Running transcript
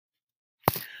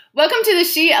Welcome to the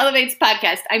She Elevates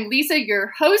podcast. I'm Lisa,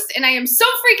 your host, and I am so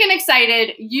freaking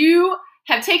excited you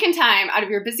have taken time out of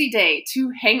your busy day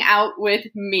to hang out with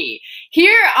me.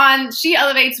 Here on She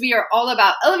Elevates, we are all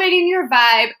about elevating your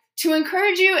vibe to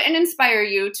encourage you and inspire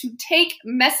you to take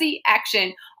messy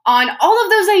action on all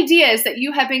of those ideas that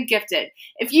you have been gifted.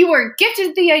 If you were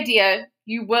gifted the idea,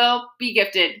 you will be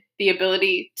gifted the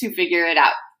ability to figure it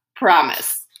out.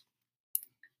 Promise.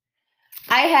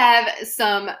 I have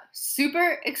some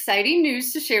super exciting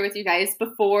news to share with you guys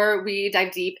before we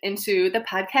dive deep into the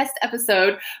podcast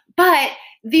episode. But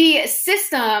the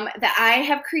system that I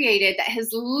have created that has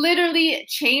literally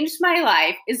changed my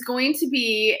life is going to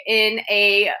be in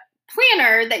a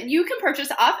planner that you can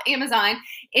purchase off Amazon.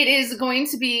 It is going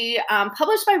to be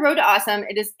published by Road to Awesome.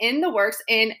 It is in the works.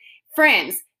 And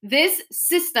friends, this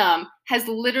system has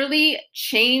literally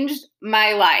changed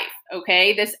my life,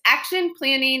 okay? This action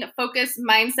planning focus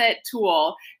mindset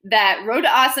tool that Road to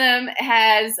Awesome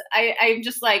has, I'm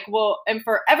just like, I'm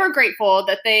forever grateful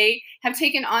that they have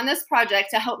taken on this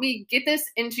project to help me get this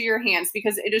into your hands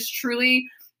because it is truly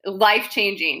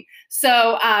life-changing.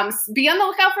 So be on the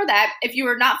lookout for that. If you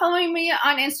are not following me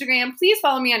on Instagram, please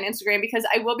follow me on Instagram because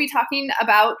I will be talking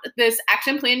about this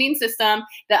action planning system,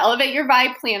 the Elevate Your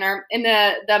Vibe planner, and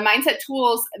the mindset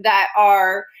tools that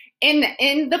are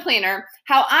in the planner,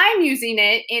 how I'm using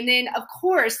it. And then of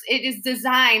course it is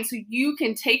designed so you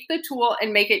can take the tool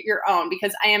and make it your own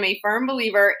because I am a firm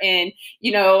believer in,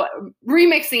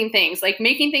 remixing things, like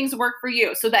making things work for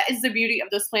you. So that is the beauty of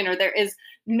this planner. There is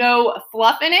no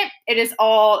fluff in it. It is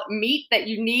all meat that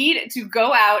you need to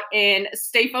go out and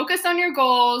stay focused on your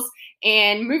goals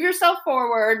and move yourself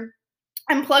forward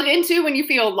and plug into when you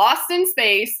feel lost in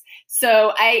space.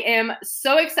 So I am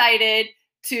so excited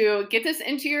to get this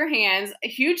into your hands. A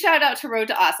huge shout out to Road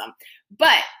to Awesome.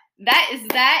 But that is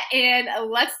that, and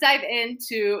let's dive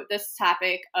into this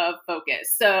topic of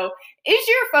focus. So is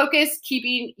your focus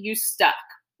keeping you stuck?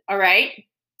 All right.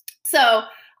 So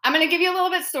I'm going to give you a little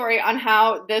bit story on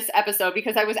how this episode,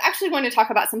 because I was actually going to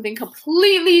talk about something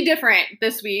completely different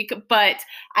this week, but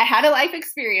I had a life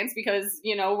experience because,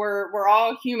 we're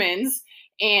all humans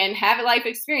and have life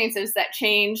experiences that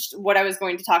changed what I was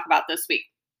going to talk about this week.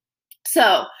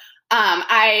 So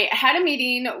I had a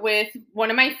meeting with one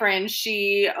of my friends.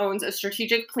 She owns a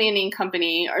strategic planning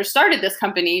company, or started this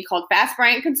company called Fast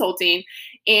Bryant Consulting.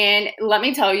 And let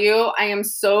me tell you, I am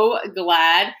so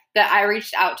glad that I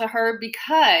reached out to her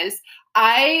because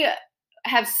I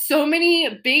have so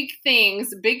many big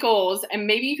things, big goals, and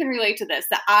maybe you can relate to this,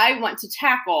 that I want to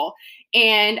tackle.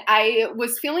 And I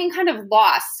was feeling kind of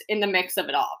lost in the mix of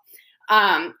it all.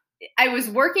 I was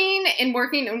working,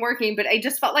 but I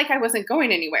just felt like I wasn't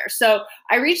going anywhere. So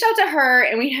I reached out to her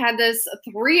and we had this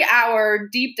 3-hour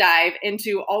deep dive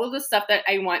into all of the stuff that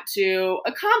I want to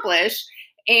accomplish.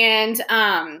 And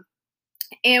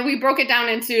we broke it down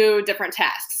into different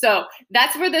tasks. So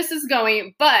that's where this is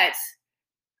going, but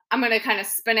I'm going to kind of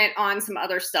spin it on some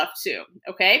other stuff too.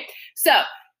 Okay. So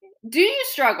do you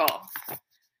struggle?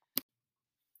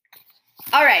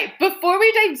 All right, before we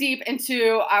dive deep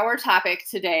into our topic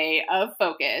today of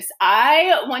focus,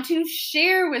 I want to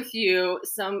share with you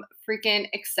some freaking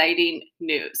exciting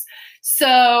news.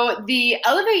 So the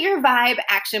Elevate Your Vibe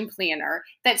Action Planner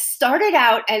that started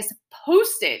out as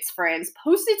Post-its, friends,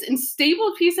 Post-its and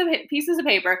stapled pieces of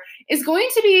paper, is going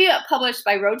to be published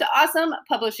by Road to Awesome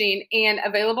Publishing and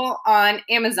available on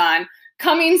Amazon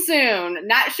coming soon.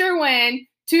 Not sure when,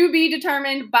 to be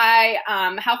determined by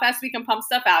how fast we can pump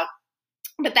stuff out.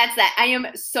 But that's that. I am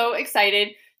so excited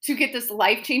to get this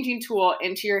life-changing tool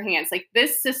into your hands. Like,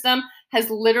 this system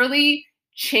has literally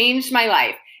changed my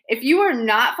life. If you are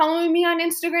not following me on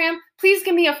Instagram, please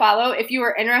give me a follow if you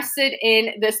are interested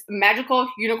in this magical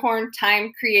unicorn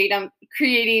time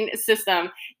creating system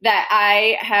that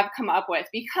I have come up with,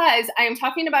 because I am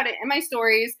talking about it in my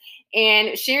stories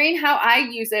and sharing how I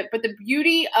use it. But the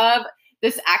beauty of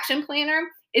this action planner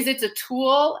is it's a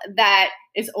tool that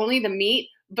is only the meat.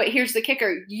 But here's the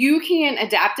kicker. You can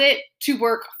adapt it to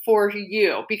work for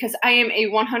you, because I am a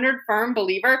 100 firm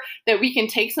believer that we can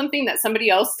take something that somebody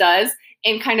else does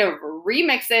and kind of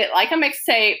remix it like a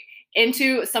mixtape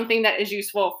into something that is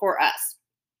useful for us.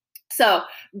 So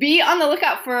be on the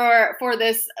lookout for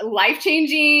this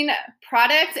life-changing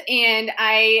product. And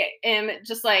I am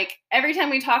just like, every time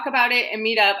we talk about it and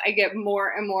meet up, I get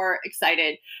more and more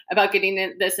excited about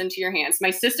getting this into your hands.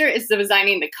 My sister is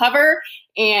designing the cover,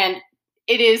 and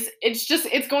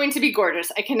it's going to be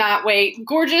gorgeous. I cannot wait.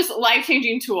 Gorgeous,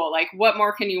 life-changing tool. Like, what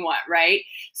more can you want, right?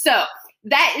 So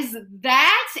that is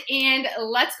that. And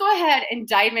let's go ahead and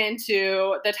dive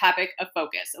into the topic of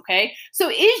focus, okay? So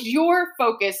is your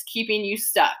focus keeping you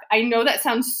stuck? I know that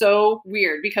sounds so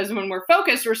weird because when we're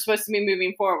focused, we're supposed to be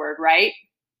moving forward, right?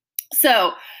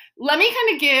 So let me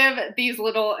kind of give these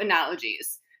little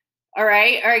analogies. All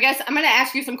right. Or I guess I'm going to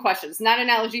ask you some questions, not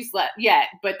analogies yet,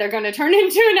 but they're going to turn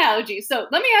into analogies. So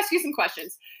let me ask you some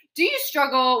questions. Do you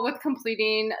struggle with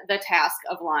completing the task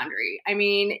of laundry? I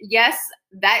mean, yes,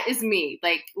 that is me.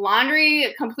 Like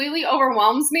laundry completely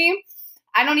overwhelms me.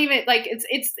 I don't even like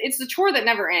it's the chore that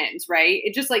never ends, right?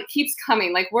 It just like keeps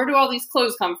coming. Like where do all these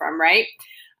clothes come from, right?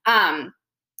 Um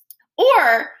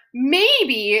or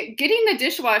maybe getting the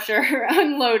dishwasher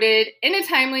unloaded in a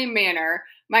timely manner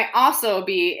might also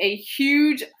be a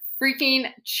huge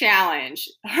freaking challenge.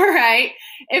 All right.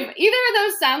 If either of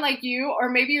those sound like you, or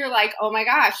maybe you're like, oh my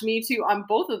gosh, me too on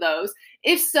both of those.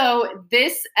 If so,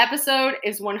 this episode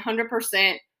is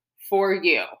 100% for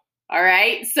you. All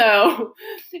right. So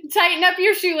tighten up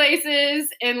your shoelaces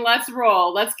and let's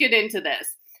roll. Let's get into this.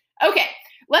 Okay.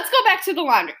 Let's go back to the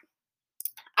laundry.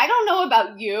 I don't know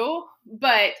about you,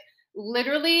 but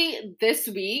literally this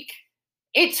week,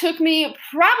 it took me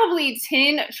probably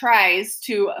 10 tries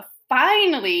to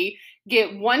finally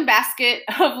get one basket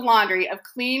of laundry, of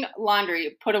clean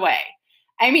laundry put away.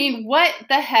 I mean, what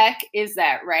the heck is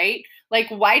that, right? Like,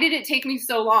 why did it take me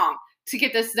so long to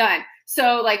get this done?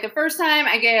 So, like, the first time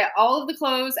I get all of the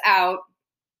clothes out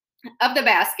of the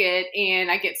basket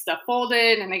and I get stuff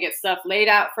folded and I get stuff laid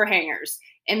out for hangers,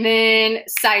 and then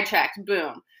sidetracked,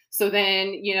 boom. So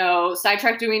then,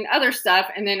 sidetracked doing other stuff,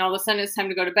 and then all of a sudden it's time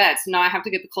to go to bed. So now I have to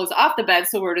get the clothes off the bed.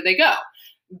 So where do they go?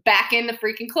 Back in the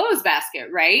freaking clothes basket,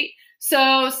 right?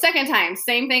 So second time,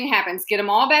 same thing happens. Get them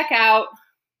all back out,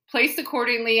 placed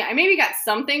accordingly. I maybe got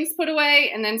some things put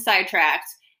away and then sidetracked.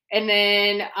 And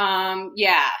then,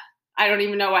 I don't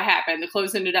even know what happened. The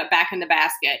clothes ended up back in the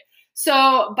basket.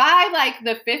 So by like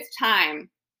the fifth time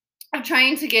of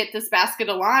trying to get this basket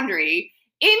of laundry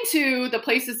into the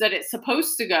places that it's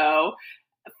supposed to go,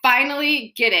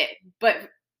 finally get it. But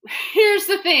here's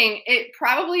the thing. It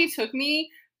probably took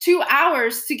me 2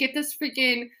 hours to get this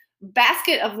freaking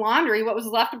basket of laundry, what was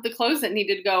left of the clothes that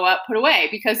needed to go up, put away.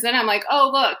 Because then I'm like, oh,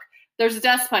 look, there's a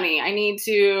dust bunny. I need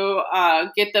to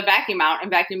get the vacuum out and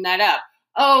vacuum that up.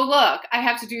 Oh, look, I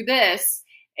have to do this.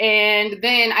 And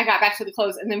then I got back to the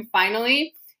clothes. And then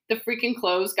finally, the freaking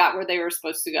clothes got where they were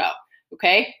supposed to go.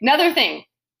 Okay. Another thing,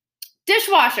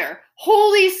 dishwasher.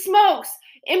 Holy smokes.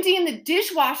 Emptying the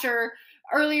dishwasher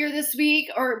earlier this week,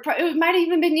 or it might have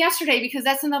even been yesterday, because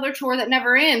that's another chore that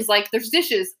never ends. Like there's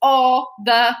dishes all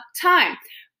the time.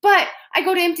 But I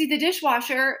go to empty the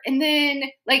dishwasher and then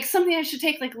like something that should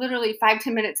take like literally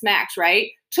 5-10 minutes max, right?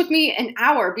 Took me an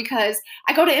hour because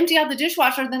I go to empty out the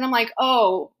dishwasher. Then I'm like,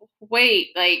 oh, wait,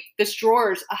 like this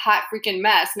drawer's a hot freaking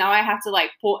mess. Now I have to like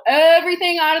pull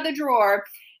everything out of the drawer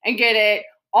and get it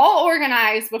all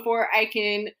organized before I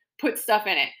can put stuff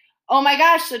in it. Oh my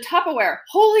gosh, the Tupperware.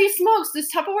 Holy smokes,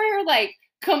 this Tupperware like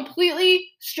completely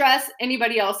stress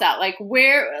anybody else out. Like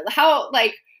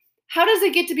how does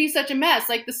it get to be such a mess?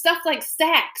 Like the stuff like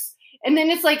stacks and then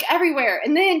it's like everywhere.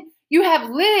 And then you have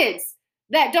lids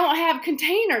that don't have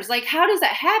containers. Like how does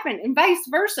that happen? And vice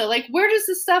versa. Like where does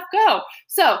this stuff go?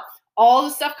 So all the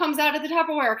stuff comes out of the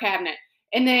Tupperware cabinet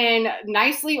and then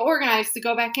nicely organized to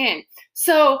go back in.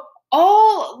 So the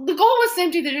goal was to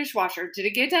empty the dishwasher. Did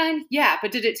it get done? Yeah.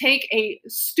 But did it take a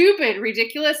stupid,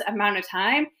 ridiculous amount of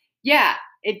time? Yeah,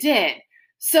 it did.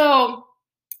 So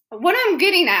what I'm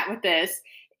getting at with this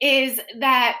is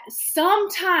that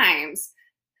sometimes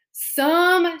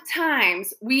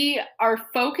we are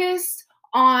focused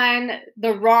on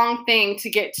the wrong thing to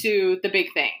get to the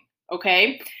big thing.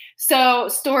 Okay. So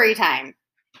story time.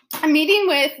 I'm meeting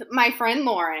with my friend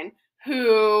Lauren,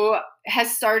 who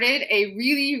has started a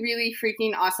really, really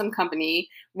freaking awesome company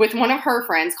with one of her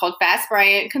friends called Fast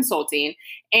Bryant Consulting,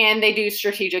 and they do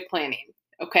strategic planning.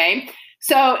 Okay.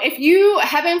 So if you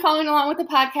have been following along with the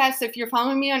podcast, if you're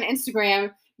following me on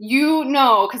Instagram, you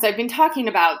know, because I've been talking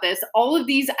about this, all of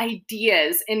these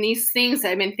ideas and these things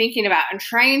that I've been thinking about and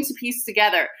trying to piece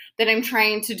together that I'm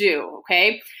trying to do.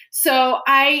 Okay. So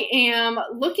I am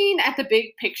looking at the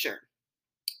big picture.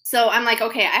 So I'm like,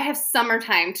 okay, I have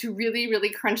summertime to really, really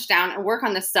crunch down and work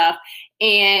on this stuff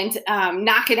and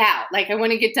knock it out. Like I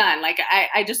want to get done. Like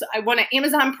I want to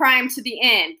Amazon Prime to the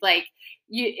end. Like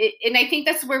and I think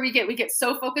that's where we get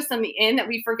so focused on the end that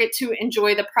we forget to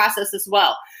enjoy the process as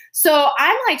well. So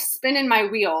I'm like spinning my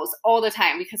wheels all the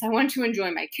time because I want to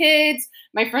enjoy my kids.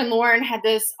 My friend Lauren had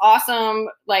this awesome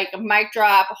like mic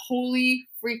drop, holy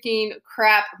freaking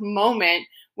crap moment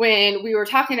when we were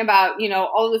talking about,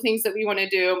 all the things that we want to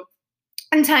do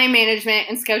and time management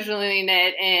and scheduling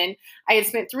it. And I had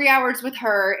spent 3 hours with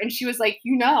her, and she was like,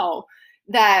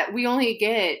 that we only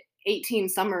get 18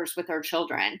 summers with our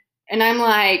children. And I'm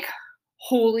like,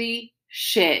 holy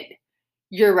shit,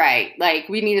 you're right. Like,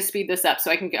 we need to speed this up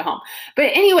so I can get home.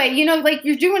 But anyway, like,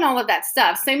 you're doing all of that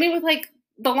stuff. Same way with like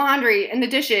the laundry and the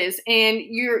dishes, and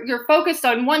you're focused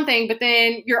on one thing, but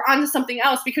then you're onto something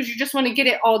else because you just want to get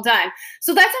it all done.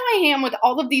 So that's how I am with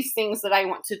all of these things that I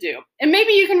want to do. And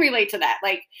maybe you can relate to that.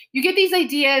 Like, you get these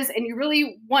ideas and you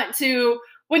really want to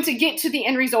get to the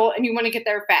end result, and you want to get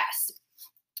there fast.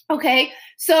 Okay.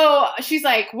 So she's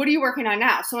like, what are you working on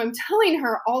now? So I'm telling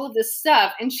her all of this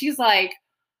stuff, and she's like,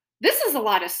 this is a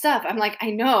lot of stuff. I'm like, I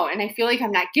know. And I feel like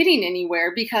I'm not getting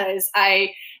anywhere because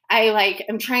I like,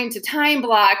 I'm trying to time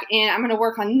block, and I'm going to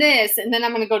work on this, and then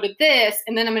I'm going to go to this,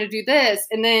 and then I'm going to do this.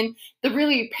 And then the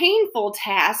really painful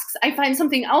tasks, I find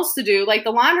something else to do. Like,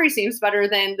 the laundry seems better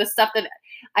than the stuff that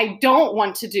I don't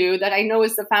want to do, that I know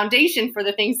is the foundation for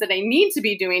the things that I need to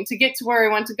be doing to get to where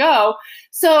I want to go.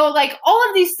 So like, all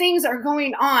of these things are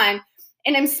going on,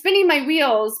 and I'm spinning my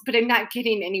wheels, but I'm not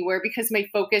getting anywhere because my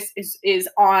focus is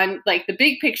on like the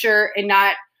big picture and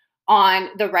not on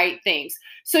the right things.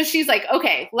 So she's like,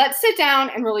 okay, let's sit down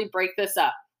and really break this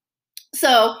up.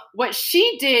 So what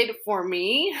she did for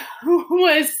me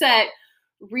was set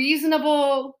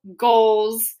reasonable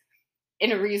goals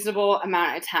in a reasonable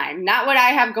amount of time. Not what I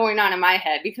have going on in my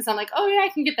head, because I'm like, oh yeah, I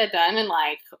can get that done in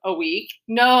like a week.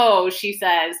 No, she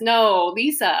says, no,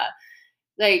 Lisa,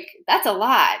 like, that's a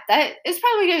lot. That is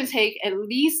probably going to take at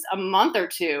least a month or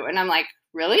two. And I'm like,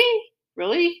 really?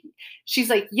 Really? She's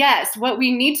like, yes, what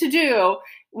we need to do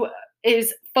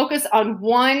is focus on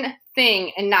one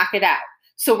thing and knock it out.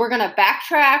 So we're going to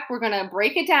backtrack. We're going to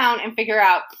break it down and figure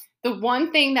out the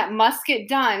one thing that must get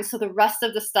done so the rest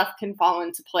of the stuff can fall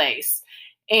into place.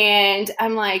 And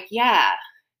I'm like, yeah,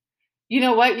 you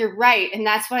know what? You're right. And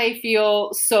that's why I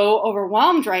feel so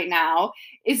overwhelmed right now,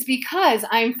 is because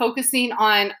I'm focusing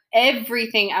on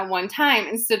everything at one time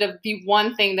instead of the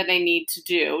one thing that I need to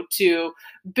do to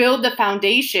build the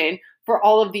foundation for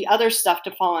all of the other stuff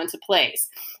to fall into place.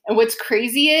 And what's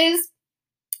crazy is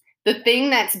the thing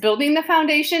that's building the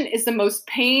foundation is the most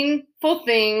painful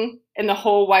thing in the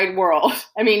whole wide world.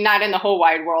 I mean, not in the whole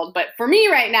wide world, but for me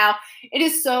right now, it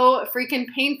is so freaking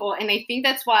painful. And I think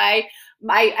that's why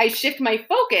I shift my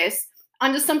focus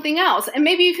onto something else. And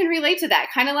maybe you can relate to that,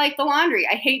 kind of like the laundry.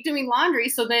 I hate doing laundry.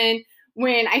 So then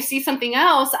when I see something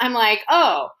else, I'm like,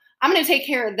 oh, I'm going to take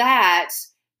care of that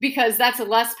because that's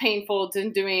less painful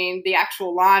than doing the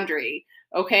actual laundry.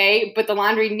 Okay, but the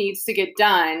laundry needs to get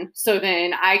done so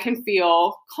then I can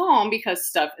feel calm because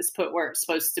stuff is put where it's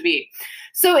supposed to be.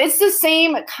 So it's the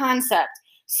same concept.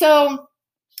 So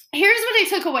here's what I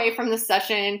took away from the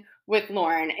session with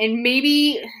Lauren, and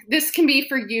maybe this can be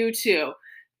for you too.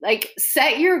 Like,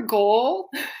 set your goal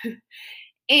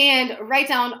and write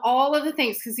down all of the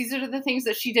things, because these are the things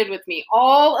that she did with me,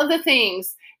 all of the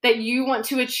things that you want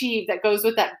to achieve that goes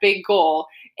with that big goal,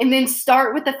 and then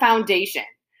start with the foundation.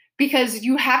 Because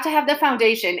you have to have the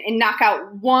foundation and knock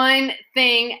out one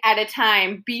thing at a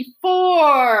time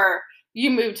before you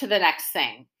move to the next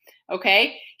thing.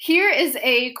 Okay? Here is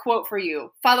a quote for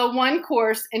you. Follow one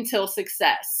course until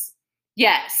success.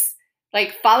 Yes.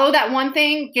 Like, follow that one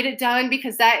thing, get it done,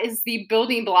 because that is the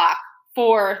building block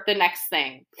for the next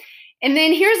thing. And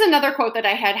then here's another quote that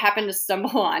I had happened to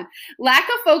stumble on. Lack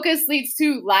of focus leads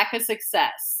to lack of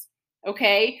success.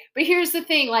 Okay? But here's the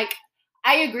thing, like,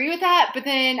 I agree with that, but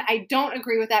then I don't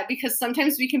agree with that, because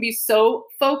sometimes we can be so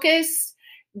focused.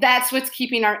 That's what's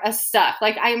keeping us stuck.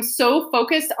 Like, I am so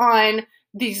focused on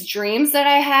these dreams that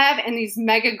I have and these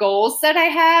mega goals that I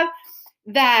have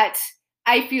that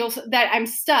I feel that I'm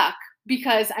stuck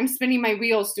because I'm spinning my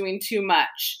wheels doing too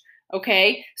much.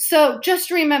 Okay. So just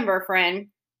remember, friend,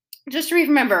 just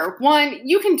remember, one,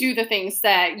 you can do the things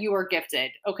that you are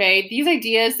gifted. Okay. These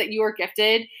ideas that you are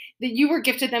gifted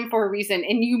them for a reason,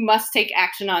 and you must take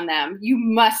action on them. You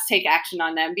must take action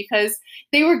on them because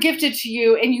they were gifted to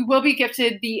you, and you will be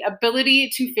gifted the ability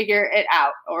to figure it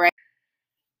out. All right.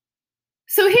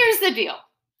 So here's the deal.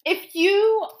 If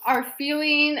you are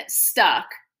feeling stuck,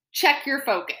 check your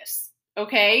focus.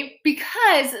 Okay.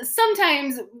 Because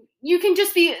sometimes you can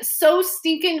just be so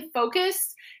stinking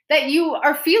focused that you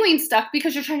are feeling stuck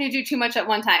because you're trying to do too much at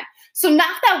one time. So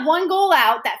knock that one goal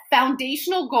out, that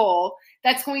foundational goal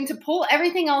that's going to pull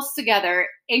everything else together,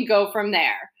 and go from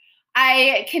there.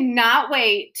 I cannot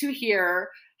wait to hear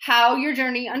how your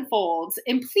journey unfolds.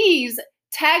 And please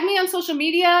tag me on social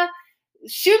media.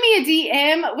 Shoot me a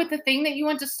DM with the thing that you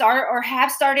want to start or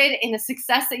have started and the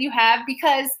success that you have,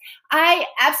 because I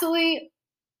absolutely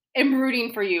am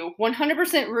rooting for you,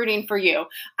 100% rooting for you.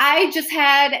 I just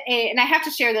had and I have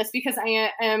to share this because I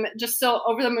am just so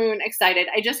over the moon excited.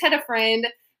 I just had a friend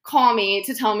call me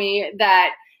to tell me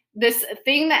that this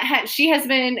thing that she has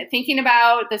been thinking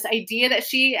about, this idea that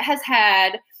she has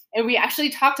had, and we actually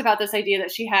talked about this idea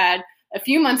that she had a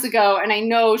few months ago, and I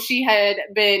know she had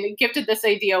been gifted this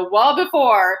idea well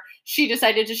before she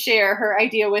decided to share her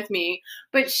idea with me,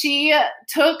 but she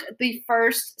took the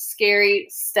first scary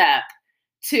step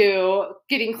to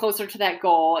getting closer to that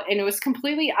goal, and it was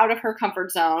completely out of her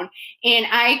comfort zone, and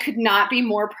I could not be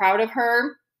more proud of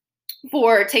her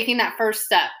for taking that first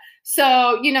step.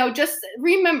 So, just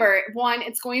remember, one,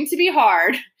 it's going to be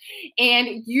hard.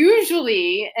 And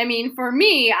usually, I mean, for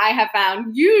me, I have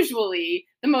found usually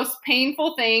the most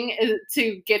painful thing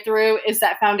to get through is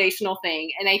that foundational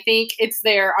thing. And I think it's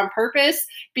there on purpose,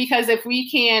 because if we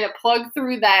can plug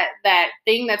through that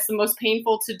thing that's the most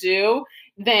painful to do,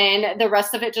 then the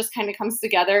rest of it just kind of comes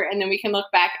together, and then we can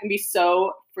look back and be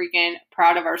so freaking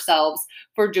proud of ourselves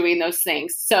for doing those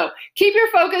things. So keep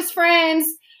your focus, friends.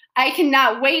 I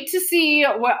cannot wait to see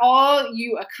what all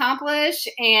you accomplish,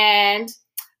 and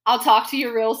I'll talk to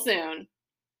you real soon.